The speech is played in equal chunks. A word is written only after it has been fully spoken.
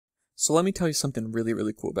So let me tell you something really,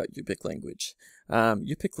 really cool about Yupik language.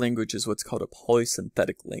 Yupik language is what's called a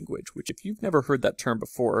polysynthetic language, which if you've never heard that term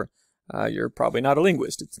before, you're probably not a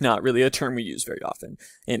linguist. It's not really a term we use very often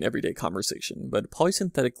in everyday conversation. But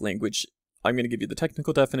polysynthetic language, I'm going to give you the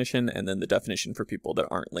technical definition and then the definition for people that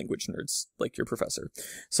aren't language nerds like your professor.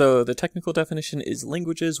 So the technical definition is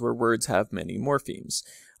languages where words have many morphemes.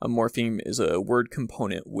 A morpheme is a word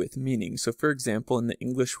component with meaning. So for example, in the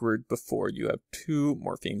English word before, you have two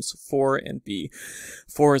morphemes, for and be.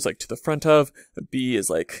 For is like to the front of, be is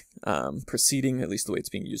like preceding, at least the way it's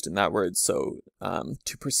being used in that word. So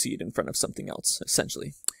to precede in front of something else,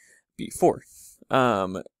 essentially. Before.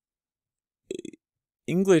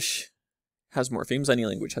 English has morphemes. Any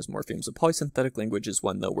language has morphemes. A polysynthetic language is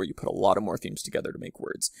one, though, where you put a lot of morphemes together to make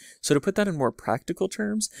words. So to put that in more practical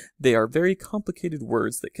terms, they are very complicated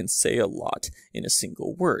words that can say a lot in a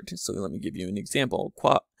single word. So let me give you an example.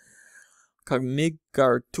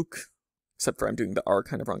 Kamigartuk, except for I'm doing the R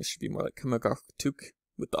kind of wrong. It should be more like kamigartuk,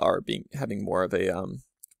 with the R having more of a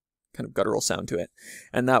kind of guttural sound to it.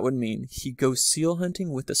 And that would mean he goes seal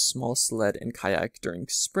hunting with a small sled and kayak during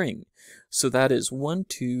spring. So that is 1,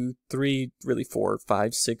 2, 3, really 4,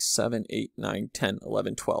 5, 6, 7, 8, 9, 10,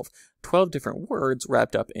 11, 12. 12 different words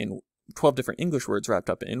wrapped up in 12 different English words wrapped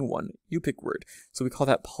up in one Yupik word. So we call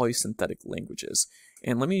that polysynthetic languages.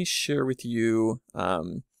 And let me share with you,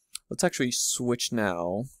 let's actually switch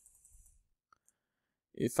now.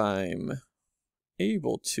 If I'm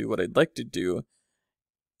able to, what I'd like to do,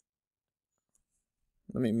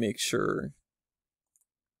 let me make sure.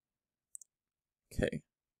 Okay.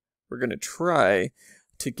 We're going to try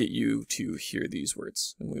to get you to hear these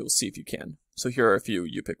words, and we will see if you can. So here are a few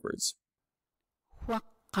Yupik words.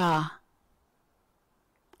 Waka.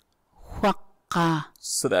 Waka.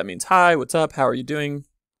 So that means hi, what's up, how are you doing?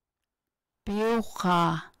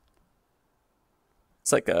 Biucha.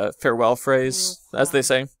 It's like a farewell phrase, as they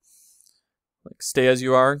say. Like stay as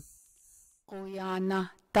you are.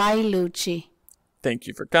 Kuyana Dailuchi. Thank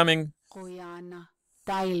you for coming. Kuyana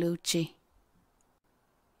Dailuchi.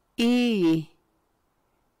 E.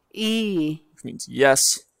 Which means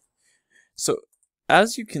yes. So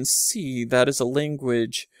as you can see, that is a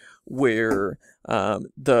language where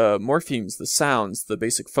the morphemes, the sounds, the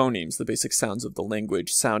basic phonemes, the basic sounds of the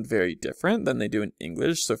language sound very different than they do in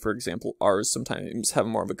English. So for example, R's sometimes have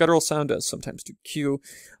more of a guttural sound, as sometimes do Q,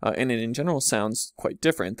 and it in general sounds quite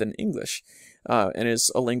different than English. And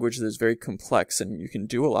is a language that is very complex and you can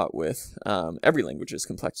do a lot with. Every language is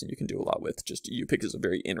complex and you can do a lot with. Just Yupik is a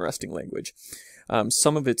very interesting language.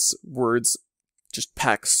 Some of its words just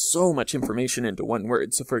pack so much information into one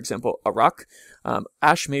word. So for example, arak,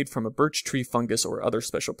 ash made from a birch tree fungus or other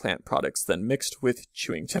special plant products, then mixed with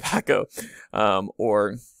chewing tobacco.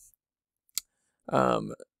 Or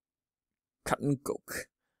katungok,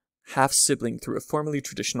 half-sibling through a formerly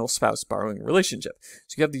traditional spouse-borrowing relationship.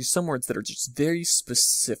 So you have these some words that are just very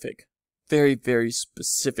specific, very, very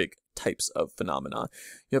specific types of phenomena.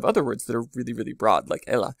 You have other words that are really, really broad, like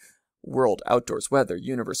ela, world, outdoors, weather,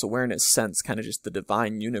 universe, awareness, sense, kind of just the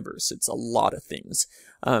divine universe. It's a lot of things.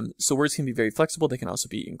 So words can be very flexible. They can also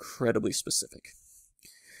be incredibly specific.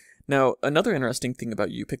 Now, another interesting thing about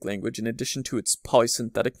Yupik language, in addition to its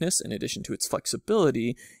polysyntheticness, in addition to its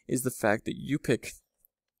flexibility, is the fact that Yupik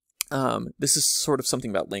this is sort of something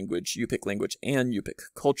about language, Yupik language, and Yupik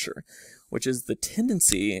culture, which is the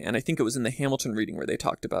tendency, and I think it was in the Hamilton reading where they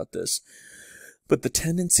talked about this, but the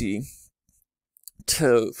tendency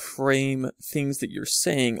to frame things that you're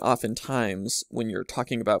saying oftentimes when you're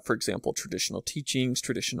talking about, for example, traditional teachings,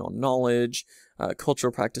 traditional knowledge,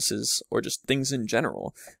 cultural practices, or just things in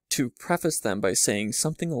general, to preface them by saying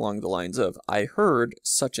something along the lines of, I heard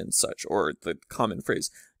such and such, or the common phrase,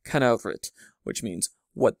 kanavrit, which means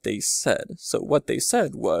what they said. So what they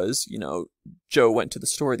said was, you know, Joe went to the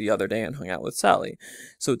store the other day and hung out with Sally.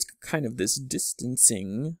 So it's kind of this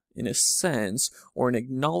distancing, in a sense, or an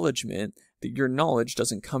acknowledgement that your knowledge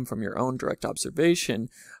doesn't come from your own direct observation,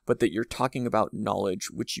 but that you're talking about knowledge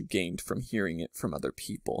which you gained from hearing it from other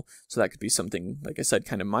people. So that could be something, like I said,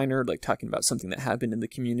 kind of minor, like talking about something that happened in the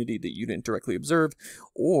community that you didn't directly observe,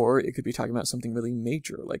 or it could be talking about something really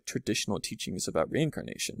major, like traditional teachings about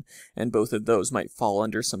reincarnation. And both of those might fall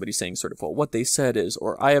under somebody saying sort of, well, what they said is,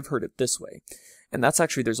 or I have heard it this way. And that's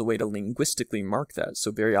actually, there's a way to linguistically mark that. So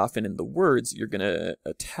very often in the words, you're going to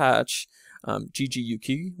attach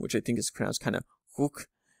GGUK, which I think is pronounced kind of huk,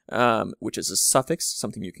 which is a suffix,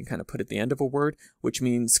 something you can kind of put at the end of a word, which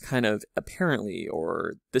means kind of apparently,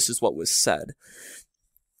 or this is what was said.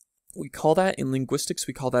 We call that, in linguistics,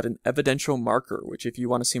 we call that an evidential marker, which if you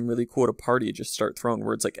want to seem really cool at a party, just start throwing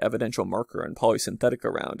words like evidential marker and polysynthetic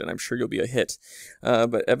around, and I'm sure you'll be a hit.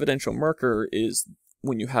 But evidential marker is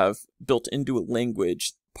when you have built into a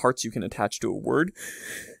language parts you can attach to a word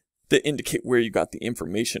that indicate where you got the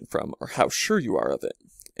information from or how sure you are of it.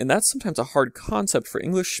 And that's sometimes a hard concept for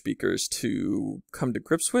English speakers to come to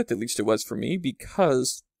grips with, at least it was for me,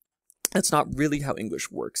 because that's not really how English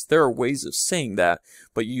works. There are ways of saying that,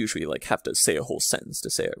 but you usually like have to say a whole sentence to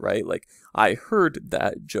say it, right? Like, I heard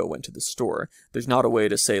that Joe went to the store. There's not a way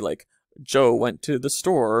to say like, Joe went to the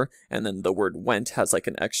store, and then the word went has like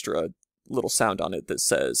an extra little sound on it that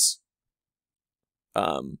says,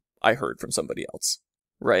 I heard from somebody else,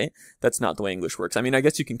 right? That's not the way English works. I mean, I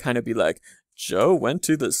guess you can kind of be like, Joe went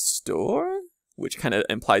to the store, which kind of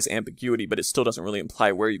implies ambiguity, but it still doesn't really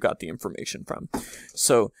imply where you got the information from.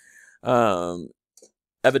 So,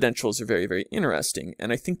 evidentials are very, very interesting,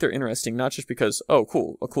 and I think they're interesting not just because, oh,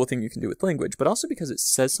 cool, a cool thing you can do with language, but also because it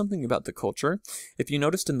says something about the culture. If you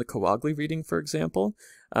noticed in the Kawagli reading, for example,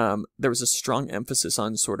 there was a strong emphasis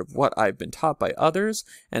on sort of what I've been taught by others,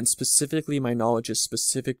 and specifically my knowledge is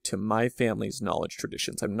specific to my family's knowledge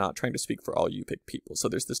traditions. I'm not trying to speak for all Yupik people. So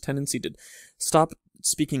there's this tendency to stop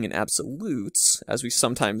speaking in absolutes, as we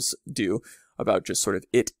sometimes do, about just sort of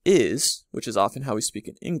it is, which is often how we speak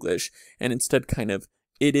in English, and instead kind of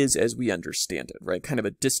it is as we understand it, right? Kind of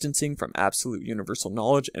a distancing from absolute universal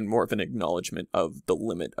knowledge and more of an acknowledgement of the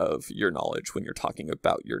limit of your knowledge when you're talking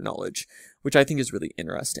about your knowledge, which I think is really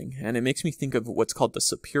interesting. And it makes me think of what's called the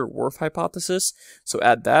Sapir-Whorf hypothesis. So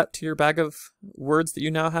add that to your bag of words that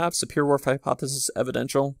you now have. Sapir-Whorf hypothesis,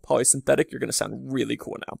 evidential, polysynthetic. You're going to sound really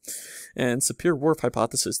cool now. And Sapir-Whorf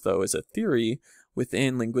hypothesis, though, is a theory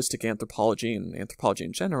within linguistic anthropology and anthropology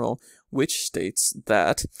in general, which states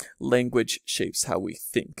that language shapes how we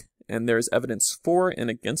think. And there's evidence for and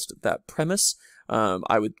against that premise.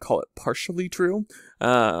 I would call it partially true,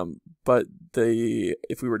 but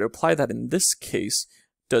if we were to apply that in this case,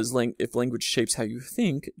 if language shapes how you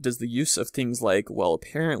think, does the use of things like, well,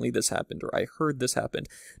 apparently this happened, or I heard this happened,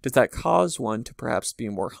 does that cause one to perhaps be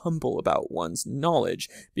more humble about one's knowledge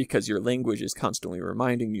because your language is constantly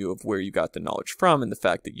reminding you of where you got the knowledge from and the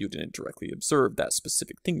fact that you didn't directly observe that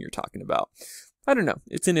specific thing you're talking about? I don't know.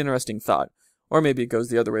 It's an interesting thought. Or maybe it goes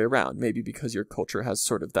the other way around. Maybe because your culture has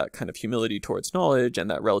sort of that kind of humility towards knowledge and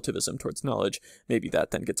that relativism towards knowledge, maybe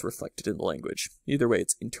that then gets reflected in the language. Either way,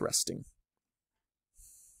 it's interesting.